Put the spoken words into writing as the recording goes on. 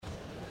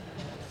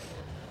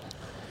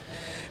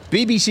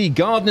BBC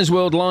Gardeners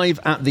World Live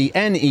at the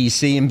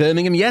NEC in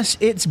Birmingham. Yes,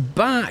 it's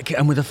back,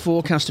 and with a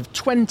forecast of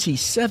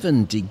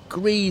 27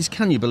 degrees.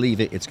 Can you believe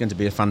it? It's going to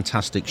be a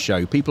fantastic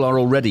show. People are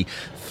already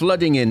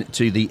flooding in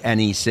to the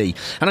NEC.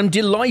 And I'm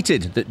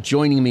delighted that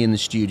joining me in the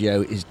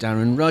studio is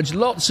Darren Rudge.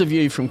 Lots of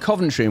you from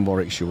Coventry and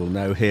Warwickshire will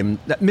know him.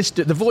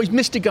 The voice,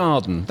 Mr.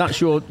 Garden. That's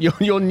your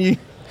new...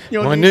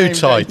 My new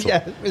title.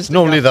 Yeah,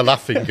 normally the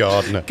Laughing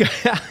Gardener.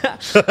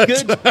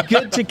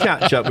 Good to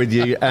catch up with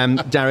you,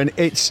 Darren.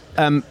 It's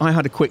I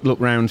had a quick look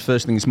round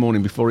first thing this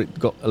morning before it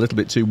got a little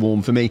bit too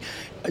warm for me.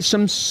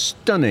 Some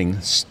stunning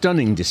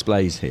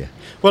displays here.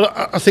 Well,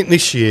 I think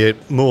this year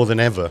more than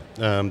ever,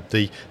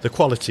 the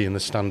quality and the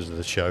standard of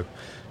the show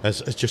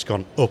has just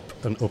gone up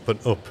and up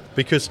and up,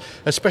 because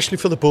especially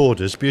for the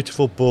boarders,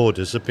 beautiful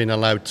boarders have been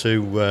allowed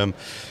to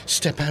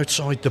step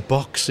outside the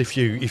box, if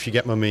you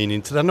get my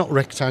meaning. They're not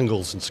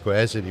rectangles and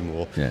squares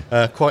anymore.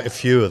 Yeah. Quite a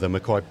few of them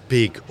are quite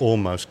big,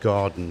 almost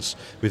gardens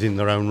within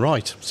their own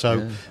right.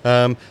 So,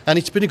 and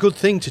it's been a good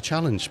thing to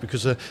challenge,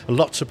 because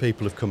lots of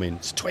people have come in.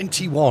 It's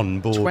 21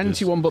 boarders.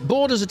 21, but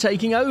boarders are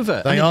taking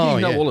over. They are,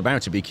 you know all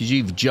about it because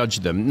you've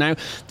judged them. Now,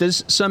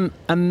 there's some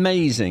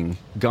amazing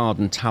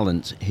garden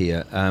talent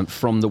here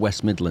from the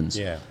West Midlands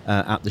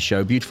at the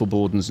show. Beautiful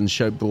borders and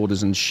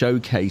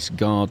showcase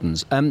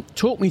gardens.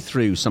 Talk me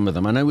through some of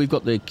them. I know we've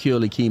got the Cure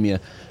Leukemia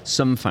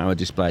sunflower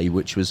display,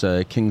 which was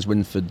Kings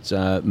Winford's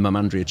mum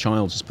Andrea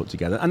Childs has put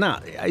together, and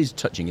that is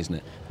touching, isn't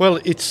it? Well,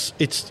 it's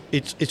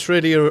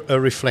really a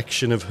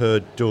reflection of her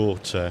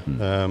daughter,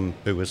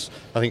 who was,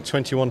 I think,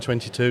 21,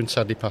 22, and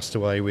sadly passed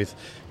away with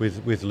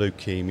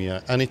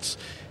leukemia. And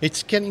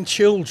it's getting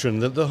children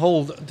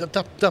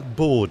that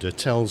border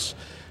tells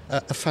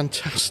a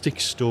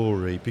fantastic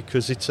story,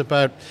 because it's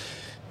about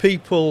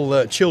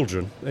people,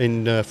 children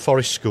in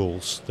forest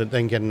schools that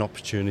then get an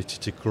opportunity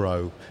to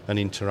grow and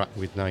interact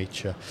with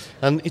nature.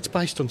 And it's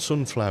based on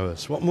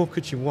sunflowers. What more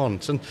could you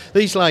want? And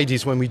these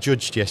ladies, when we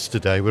judged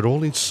yesterday, were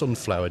all in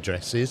sunflower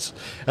dresses,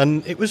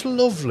 and it was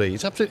lovely.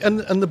 It's absolutely,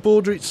 and the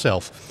border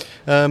itself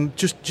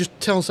just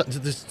tells that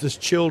there's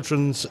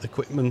children's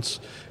equipment,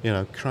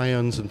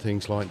 crayons and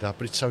things like that,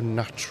 but it's so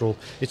natural,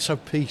 it's so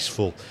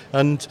peaceful,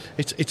 and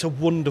it's a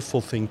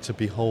wonderful thing to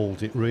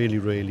behold. It really,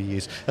 really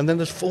is. And then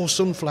there's 4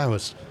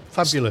 sunflowers.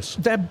 Fabulous.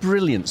 They're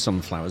brilliant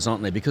sunflowers,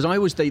 aren't they? Because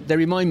they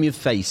remind me of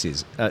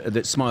faces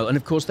that smile, and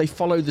of course they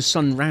follow the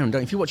sun round.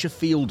 If you watch a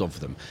field of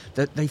them,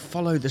 they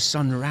follow the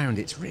sun round.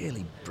 It's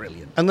really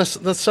brilliant. And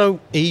that's so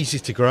easy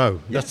to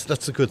grow. Yeah.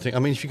 That's a good thing. I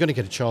mean, if you're going to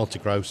get a child to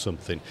grow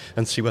something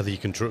and see whether you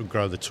can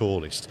grow the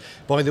tallest,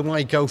 by the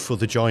way, go for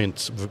the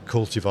giant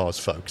cultivars,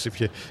 folks. If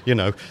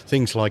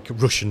things like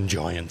Russian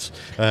giants.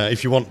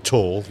 If you want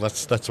tall,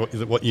 that's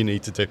what you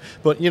need to do.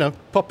 But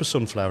pop a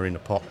sunflower in a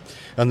pot,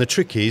 and the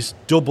trick is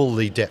double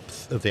the depth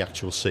of the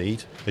actual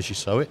seed as you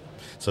sow it,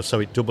 so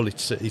it double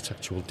its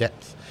actual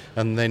depth,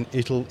 and then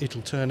it'll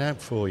turn out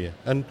for you.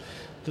 And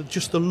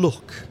just the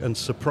look and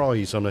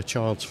surprise on a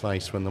child's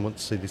face when they want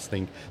to see this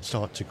thing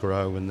start to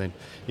grow, and then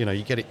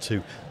you get it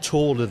to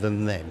taller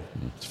than them.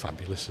 It's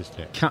fabulous, isn't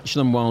it? Catch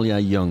them while you're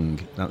young.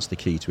 That's the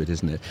key to it,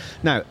 isn't it?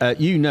 Now,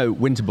 you know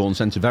Winterbourne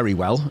Centre very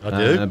well. I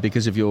do.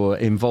 Because of your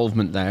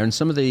involvement there, and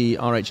some of the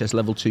RHS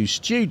Level 2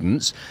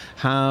 students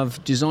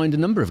have designed a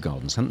number of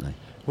gardens, haven't they?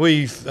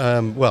 We've,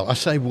 I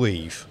say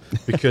we've,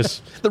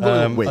 because the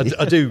royal we.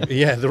 I do,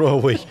 the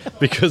royal we,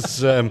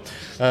 because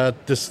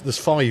there's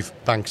 5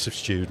 banks of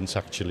students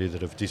actually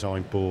that have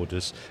designed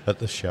borders at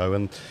the show,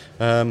 and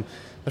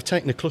I've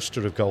taken a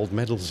cluster of gold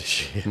medals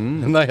this year.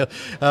 And they,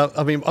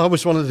 I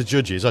was one of the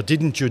judges. I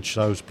didn't judge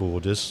those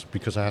borders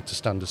because I had to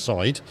stand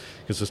aside,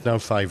 because there's no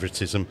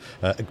favouritism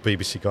at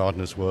BBC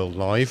Gardeners World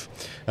Live.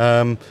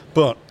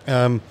 But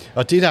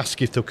I did ask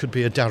if there could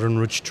be a Darren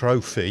Rudge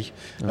trophy,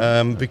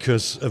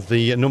 because of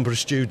the number of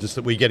students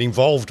that we get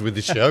involved with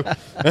this show.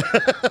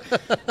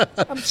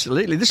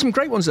 Absolutely. There's some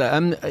great ones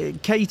there.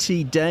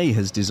 Katie Day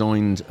has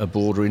designed a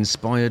border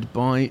inspired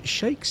by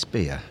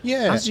Shakespeare.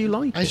 Yeah. As You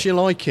Like It. As You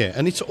Like It.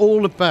 And it's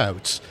all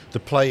about the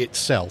play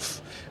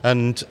itself,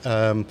 and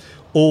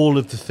all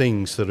of the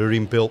things that are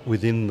inbuilt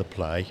within the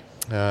play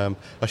are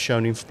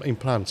shown in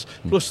plants.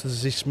 Plus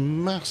there's this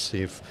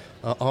massive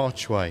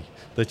archway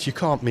that you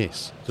can't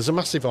miss. There's a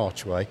massive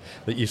archway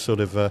that you sort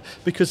of...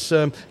 because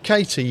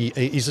Katie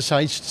is a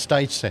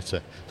stage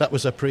setter. That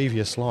was her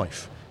previous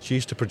life. She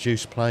used to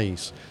produce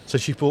plays. So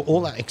she brought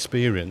all that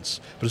experience,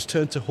 but has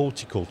turned to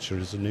horticulture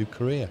as a new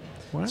career.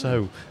 Wow.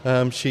 So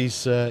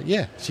she's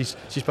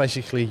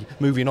basically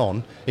moving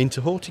on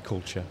into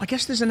horticulture. I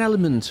guess there's an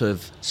element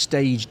of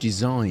stage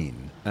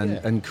design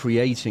and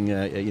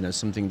creating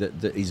something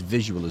that is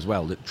visual as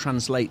well, that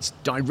translates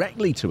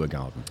directly to a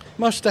garden.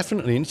 Most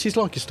definitely, and it is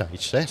like a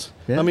stage set.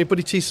 Yeah. I mean, but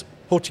it is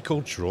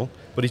horticultural,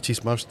 but it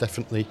is most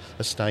definitely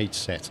a stage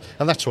set,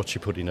 and that's what she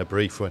put in her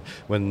brief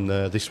when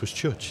this was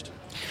judged.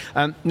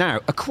 Now,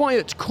 a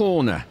quiet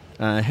corner.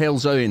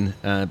 Hales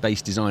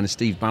Owen-based designer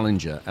Steve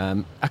Ballinger,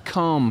 a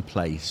calm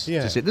place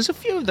to sit. There's a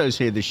few of those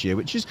here this year,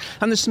 and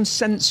there's some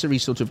sensory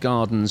sort of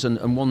gardens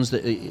and ones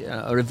that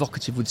are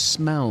evocative with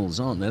smells,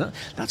 aren't there?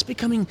 That's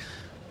becoming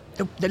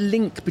the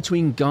link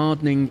between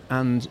gardening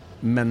and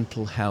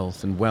mental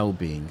health and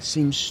well-being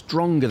seems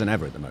stronger than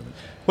ever at the moment.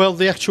 Well,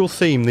 the actual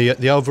theme,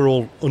 the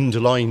overall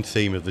underlying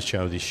theme of the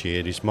show this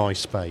year is My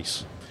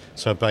Space.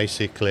 So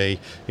basically,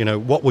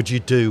 what would you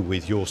do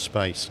with your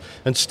space?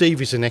 And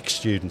Steve is an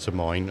ex-student of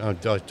mine.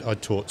 I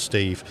taught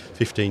Steve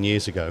 15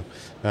 years ago.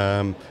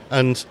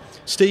 And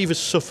Steve has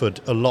suffered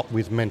a lot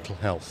with mental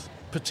health,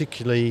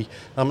 particularly,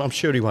 I'm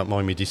sure he won't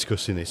mind me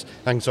discussing this,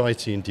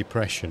 anxiety and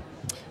depression.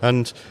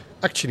 And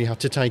actually had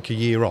to take a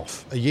year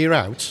off, a year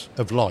out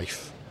of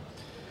life.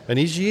 And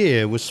his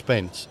year was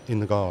spent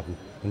in the garden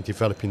and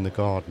developing the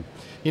garden.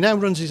 He now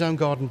runs his own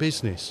garden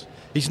business.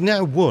 He's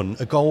now won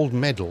a gold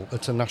medal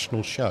at a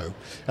national show,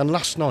 and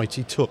last night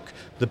he took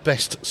the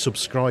best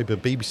subscriber,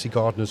 BBC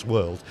Gardeners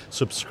World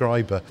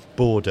subscriber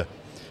border.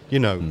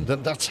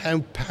 That's how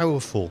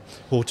powerful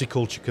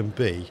horticulture can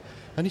be,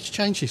 and it's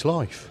changed his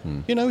life.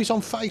 He's on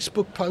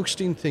Facebook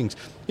posting things.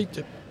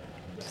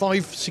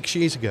 5-6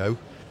 years ago,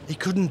 he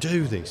couldn't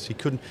do this. He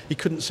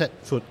couldn't set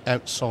foot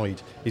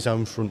outside his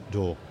own front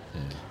door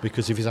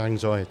because of his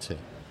anxiety,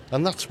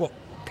 and that's what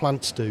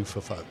plants do for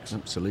folks.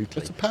 Absolutely,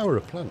 it's the power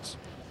of plants.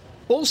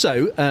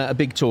 Also, a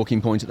big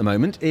talking point at the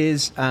moment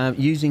is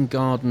using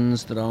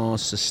gardens that are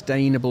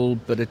sustainable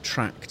but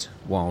attract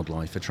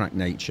wildlife, attract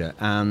nature.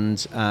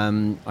 And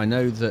I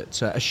know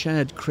that a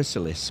shared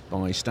chrysalis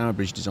by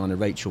Stourbridge designer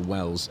Rachel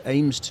Wells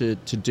aims to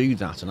do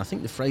that. And I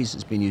think the phrase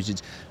that's been used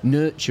is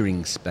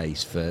nurturing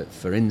space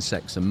for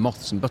insects and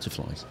moths and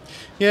butterflies.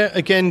 Yeah,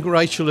 again,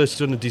 Rachel has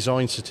done a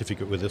design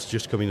certificate with us,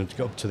 just coming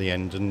up to the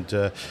end. And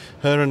her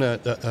and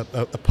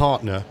a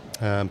partner,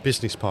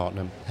 business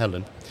partner,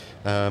 Helen,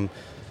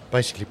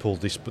 basically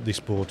pulled this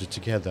border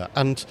together,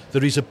 and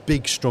there is a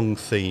big strong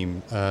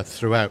theme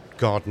throughout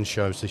garden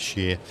shows this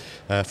year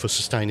for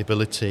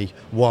sustainability,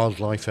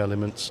 wildlife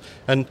elements,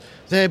 and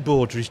their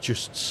border is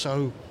just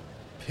so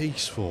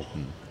peaceful.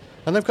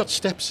 And they've got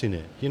steps in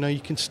it.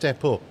 You can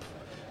step up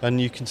and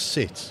you can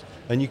sit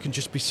and you can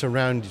just be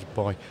surrounded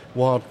by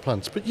wild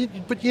plants, but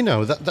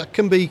that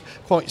can be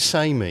quite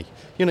samey.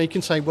 You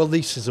can say, well,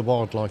 this is a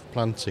wildlife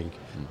planting,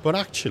 but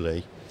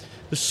actually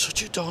there's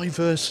such a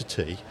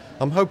diversity.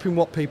 I'm hoping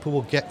what people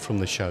will get from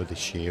the show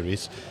this year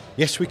is,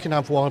 yes, we can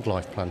have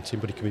wildlife planting,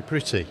 but it can be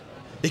pretty.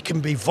 It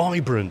can be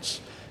vibrant.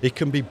 It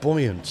can be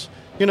buoyant.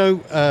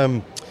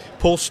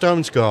 Paul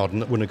Stone's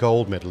garden that won a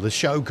gold medal, the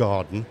show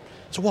garden,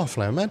 it's a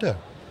wildflower meadow.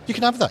 You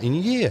can have that in a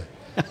year.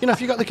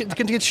 If you've got the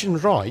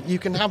conditions right, you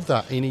can have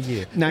that in a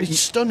year. Now, it's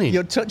stunning.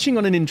 You're touching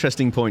on an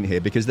interesting point here,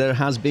 because there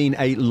has been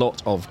a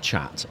lot of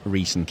chat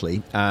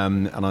recently,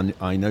 and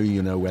I know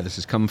you know where this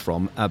has come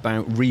from,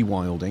 about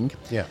rewilding,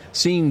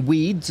 seeing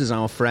weeds as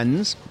our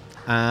friends,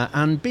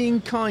 and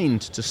being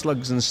kind to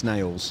slugs and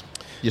snails.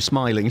 You're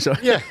smiling, so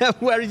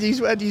where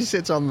do you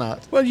sit on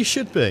that? Well, you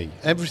should be.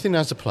 Everything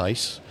has a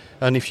place.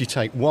 And if you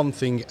take one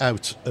thing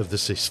out of the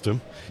system,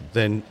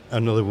 then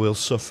another will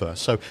suffer.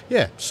 So,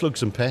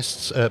 slugs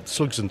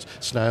and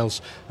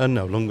snails are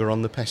no longer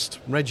on the pest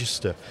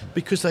register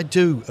because they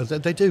do.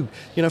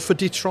 For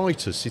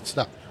detritus, it's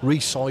that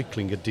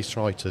recycling of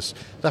detritus.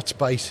 That's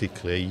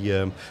basically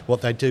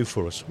what they do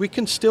for us. We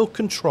can still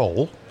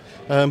control,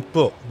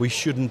 but we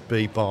shouldn't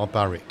be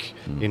barbaric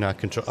in our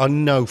control. I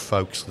know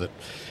folks that,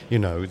 they're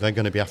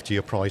going to be after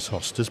your prize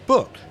hostas,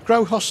 but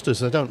grow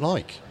hostas they don't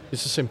like.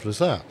 It's as simple as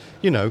that.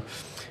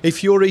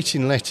 If you're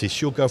eating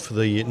lettuce, you'll go for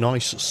the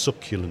nice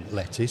succulent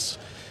lettuce,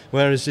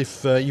 whereas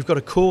if you've got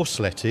a coarse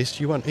lettuce,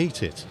 you won't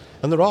eat it.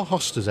 And there are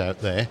hostas out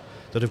there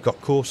that have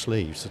got coarse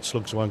leaves that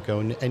slugs won't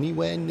go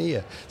anywhere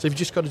near. So you've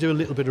just got to do a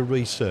little bit of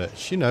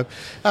research,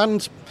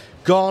 And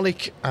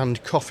garlic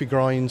and coffee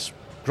grinds,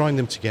 grind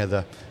them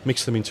together,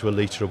 mix them into a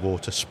litre of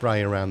water,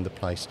 spray around the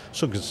place.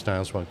 Slugs and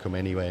snails won't come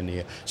anywhere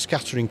near.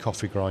 Scattering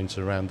coffee grinds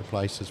around the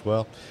place as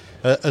well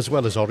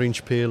as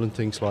orange peel and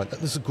things like that.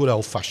 There's good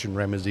old-fashioned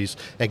remedies,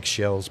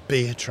 eggshells,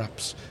 beer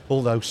traps,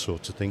 all those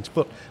sorts of things.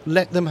 But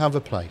let them have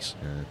a place.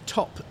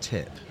 Top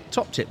tip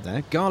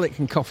there. Garlic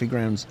and coffee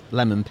grounds,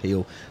 lemon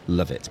peel,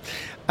 love it.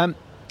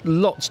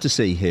 Lots to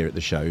see here at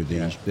the show.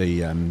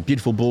 The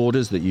beautiful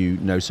borders that you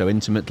know so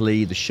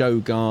intimately, the show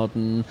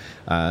garden,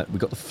 we've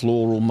got the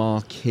floral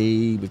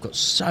marquee, we've got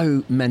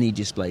so many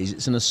displays.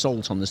 It's an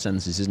assault on the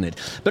senses, isn't it?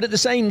 But at the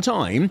same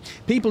time,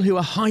 people who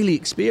are highly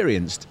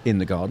experienced in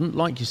the garden,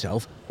 like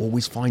yourself,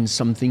 always find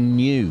something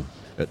new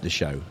at the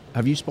show.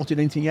 Have you spotted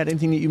anything yet?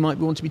 Anything that you might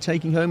want to be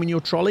taking home in your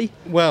trolley?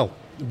 Well,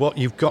 what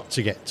you've got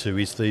to get to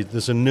is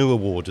there's a new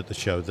award at the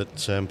show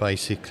that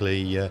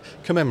basically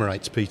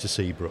commemorates Peter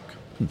Seabrook.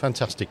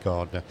 Fantastic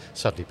gardener,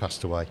 sadly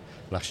passed away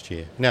last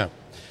year. Now,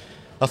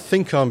 I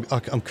think I'm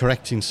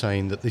correct in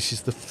saying that this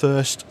is the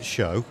first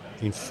show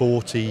in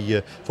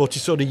 40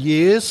 sort of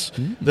years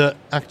that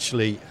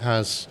actually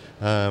has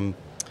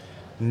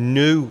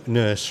new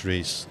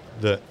nurseries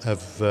that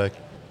have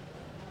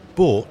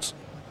bought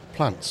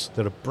plants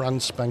that are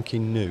brand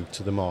spanking new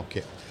to the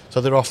market. So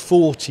there are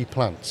 40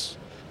 plants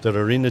that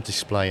are in a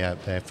display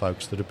out there,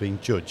 folks, that have been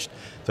judged,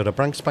 that are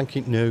brand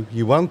spanking new.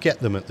 You won't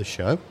get them at the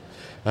show.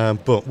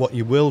 But what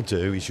you will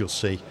do is you'll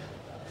see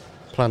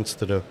plants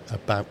that are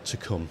about to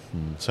come.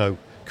 So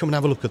come and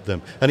have a look at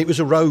them. And it was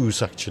a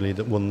rose, actually,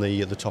 that won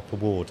the top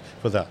award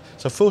for that.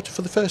 So for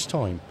the first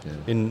time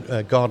in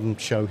garden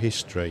show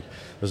history,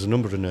 there's a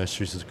number of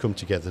nurseries that have come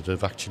together that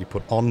have actually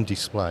put on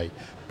display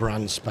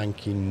brand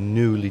spanking,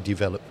 newly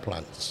developed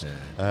plants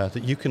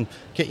that you can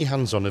get your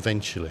hands on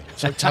eventually.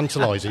 So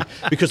tantalising,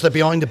 because they're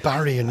behind a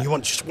barrier and you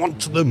just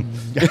want them.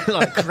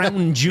 Like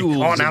crown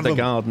jewels of the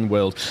garden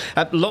world.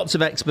 Lots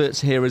of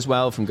experts here as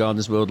well from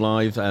Gardeners World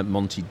Live.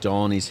 Monty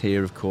Don is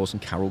here, of course,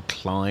 and Carol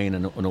Klein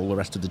and all the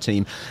rest of the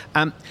team.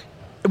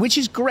 Which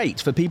is great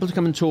for people to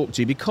come and talk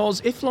to,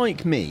 because if,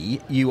 like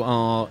me, you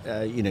are,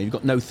 you've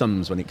got no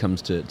thumbs when it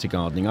comes to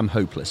gardening, I'm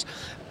hopeless.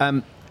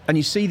 And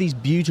you see these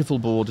beautiful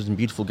borders and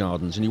beautiful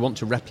gardens and you want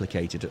to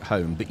replicate it at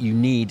home, but you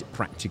need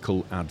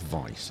practical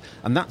advice.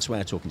 And that's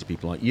where talking to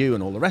people like you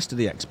and all the rest of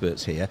the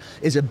experts here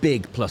is a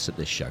big plus at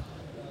this show.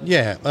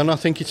 Yeah, and I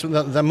think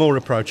they're more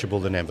approachable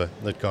than ever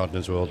at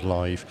Gardeners World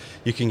Live.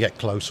 You can get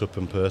close up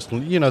and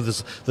personal.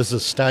 There's the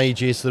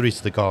stages. There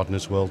is the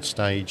Gardeners World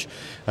stage,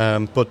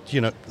 but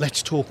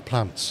let's talk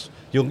plants.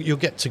 You'll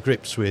get to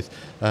grips with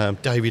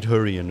David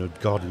Hurrian of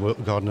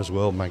Gardeners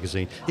World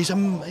magazine. He's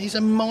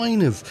a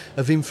mine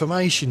of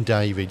information,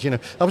 David.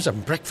 I was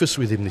having breakfast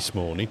with him this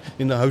morning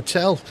in the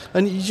hotel,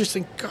 and you just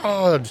think,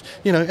 God,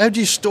 how do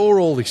you store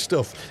all this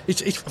stuff?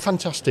 It's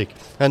fantastic.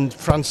 And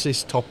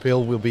Francis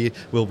Tophill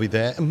will be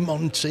there, and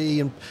Monty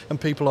and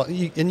people like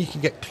you, and you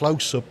can get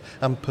close up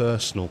and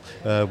personal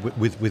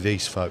with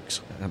these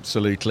folks.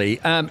 Absolutely.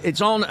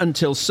 It's on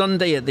until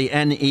Sunday at the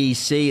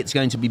NEC. It's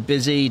going to be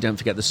busy. Don't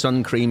forget the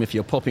sun cream if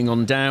you're popping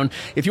on down.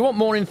 If you want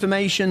more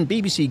information,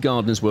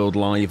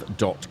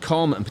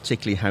 bbcgardenersworldlive.com, and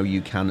particularly how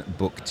you can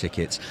book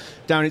tickets.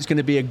 Darren, it's going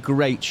to be a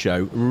great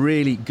show.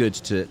 Really good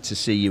to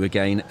see you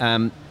again.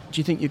 Do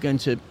you think you're going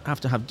to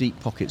have deep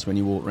pockets when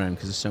you walk around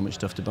because there's so much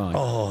stuff to buy?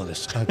 Oh, I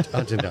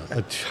don't know.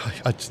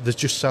 There's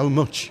just so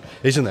much,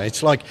 isn't there?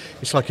 It's like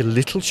a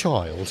little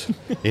child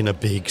in a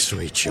big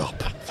sweet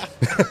shop.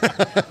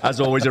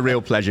 As always, a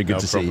real pleasure. Good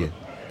to see you.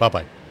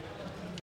 Bye-bye.